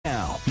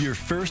Your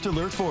first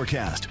alert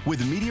forecast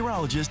with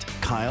meteorologist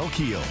Kyle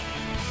Keel.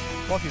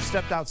 Well, if you've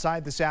stepped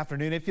outside this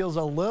afternoon, it feels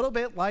a little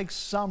bit like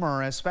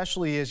summer,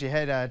 especially as you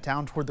head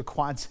down toward the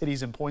Quad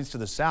Cities and points to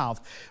the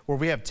south, where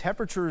we have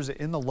temperatures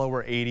in the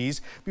lower 80s.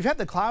 We've had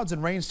the clouds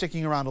and rain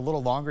sticking around a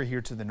little longer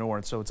here to the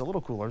north, so it's a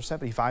little cooler.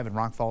 75 in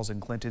Rock Falls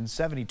and Clinton,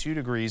 72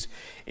 degrees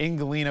in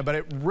Galena,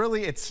 but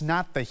it's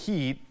not the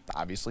heat.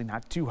 Obviously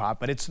not too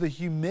hot, but it's the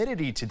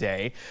humidity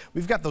today.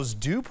 We've got those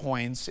dew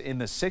points in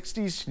the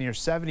 60s near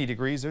 70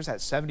 degrees. There's that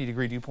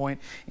 70-degree dew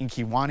point in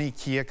Kewaunee,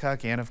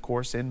 Keokuk, and of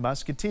course in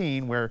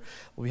Muscatine, where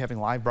we'll be having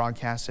live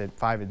broadcasts at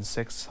 5 and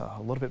 6. A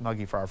little bit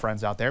muggy for our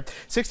friends out there.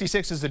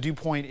 66 is the dew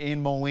point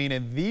in Moline,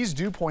 and these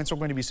dew points are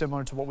going to be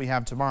similar to what we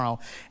have tomorrow.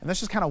 And that's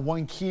just kind of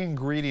one key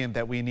ingredient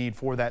that we need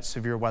for that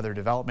severe weather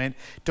development.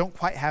 Don't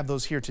quite have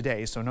those here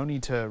today, so no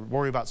need to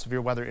worry about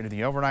severe weather into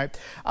the overnight.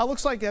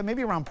 Looks like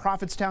maybe around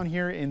Prophetstown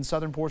here in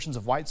southern portions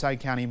of Whiteside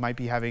County might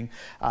be having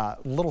a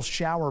little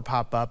shower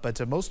pop up,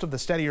 but most of the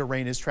steadier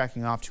rain is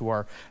tracking off to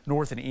our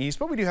north and east.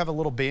 But we do have a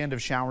little band of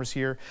showers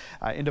here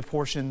into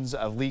portions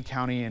of Lee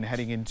County and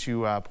heading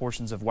into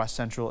portions of west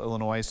central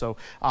Illinois. So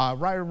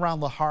right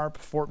around La Harpe,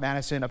 Fort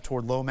Madison, up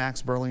toward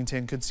Lomax,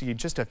 Burlington, could see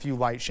just a few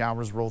light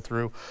showers roll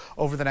through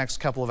over the next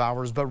couple of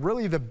hours. But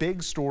really the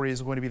big story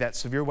is going to be that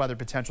severe weather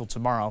potential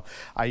tomorrow.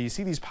 You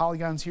see these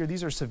polygons here.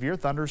 These are severe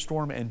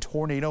thunderstorm and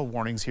tornado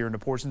warnings here into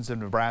portions of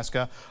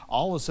Nebraska,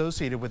 all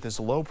associated with this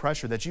low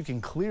pressure that you can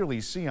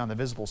clearly see on the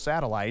visible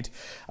satellite.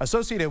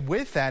 Associated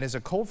with that is a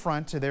cold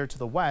front there to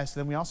the west.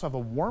 Then we also have a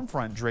warm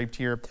front draped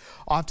here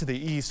off to the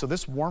east. So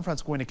this warm front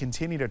is going to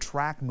continue to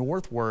track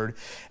northward,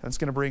 and it's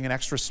going to bring an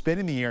extra spin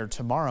in the air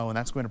tomorrow, and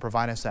that's going to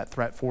provide us that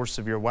threat for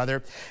severe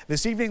weather.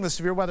 This evening, the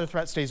severe weather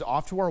threat stays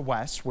off to our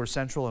west, where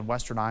central and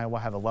western Iowa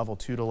have a level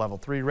 2 to level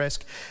 3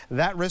 risk.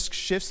 That risk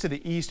shifts to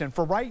the east, and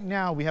for right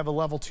now, we have a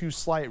level 2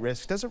 slight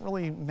risk. Doesn't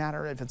really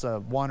matter if it's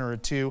a 1 or a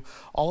 2.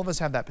 All of us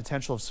have that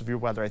potential of severe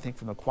weather. I think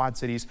from the Quad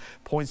Cities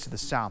points to the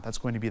south, that's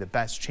going to be the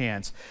best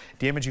chance.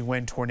 Damaging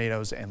wind,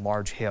 tornadoes, and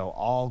large hail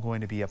all going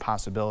to be a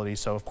possibility.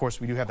 So of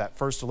course we do have that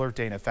first alert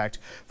day in effect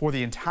for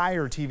the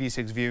entire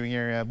TV6 viewing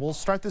area. We'll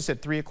start this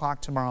at 3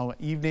 o'clock tomorrow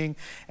evening,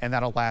 and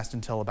that'll last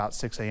until about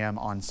 6 a.m.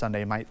 on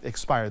Sunday. Might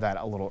expire that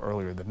a little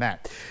earlier than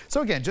that.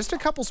 So again, just a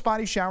couple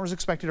spotty showers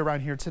expected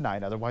around here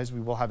tonight. Otherwise,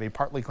 we will have a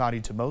partly cloudy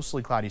to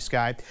mostly cloudy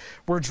sky.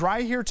 We're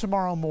dry here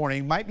tomorrow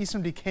morning. Might be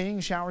some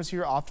decaying showers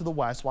here off to the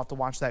west. We'll have to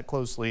watch that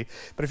closely.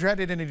 But if you're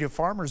headed into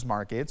farmers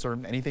markets or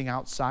anything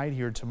outside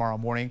here tomorrow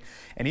morning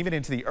and even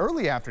into the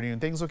early afternoon,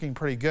 things looking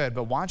pretty good.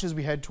 But watch as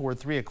we head toward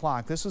 3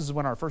 o'clock. This is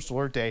when our first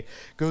alert day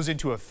goes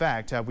into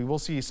effect. We will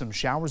see some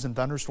showers and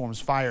thunderstorms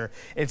fire.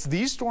 It's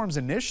these storms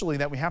initially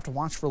that we have to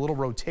watch for a little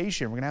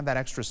rotation. We're going to have that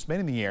extra spin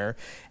in the air,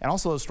 and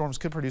also those storms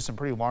could produce some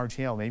pretty large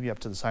hail, maybe up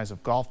to the size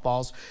of golf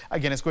balls.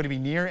 Again, it's going to be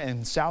near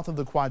and south of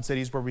the Quad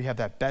Cities where we have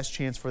that best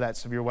chance for that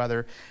severe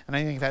weather, and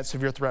I think that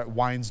severe threat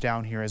winds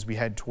down here as we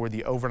head toward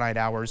the overnight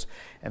hours,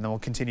 and then we'll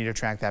continue to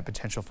track that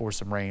potential for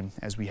some rain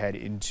as we head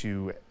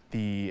into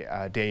the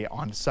day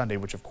on Sunday,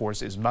 which of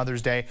course is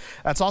Mother's Day.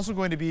 That's also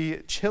going to be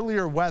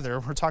chillier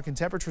weather. We're talking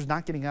temperatures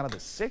not getting out of the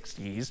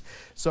 60s,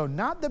 so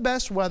not the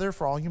best weather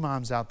for all you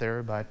moms out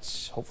there,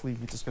 but hopefully you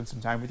get to spend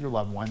some time with your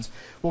loved ones.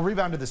 We'll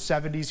rebound to the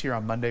 70s here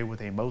on Monday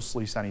with a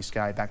mostly sunny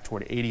sky, back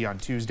toward 80 on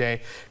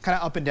Tuesday. Kind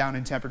of up and down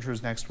in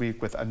temperatures next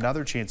week with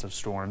another chance of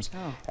storms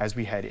as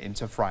we head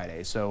into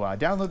Friday. So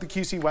download the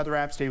QC weather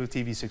app, stay with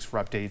TV6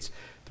 for updates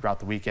throughout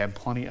the weekend.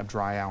 Plenty of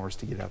dry hours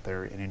to get out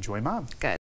there and enjoy Mom. Good.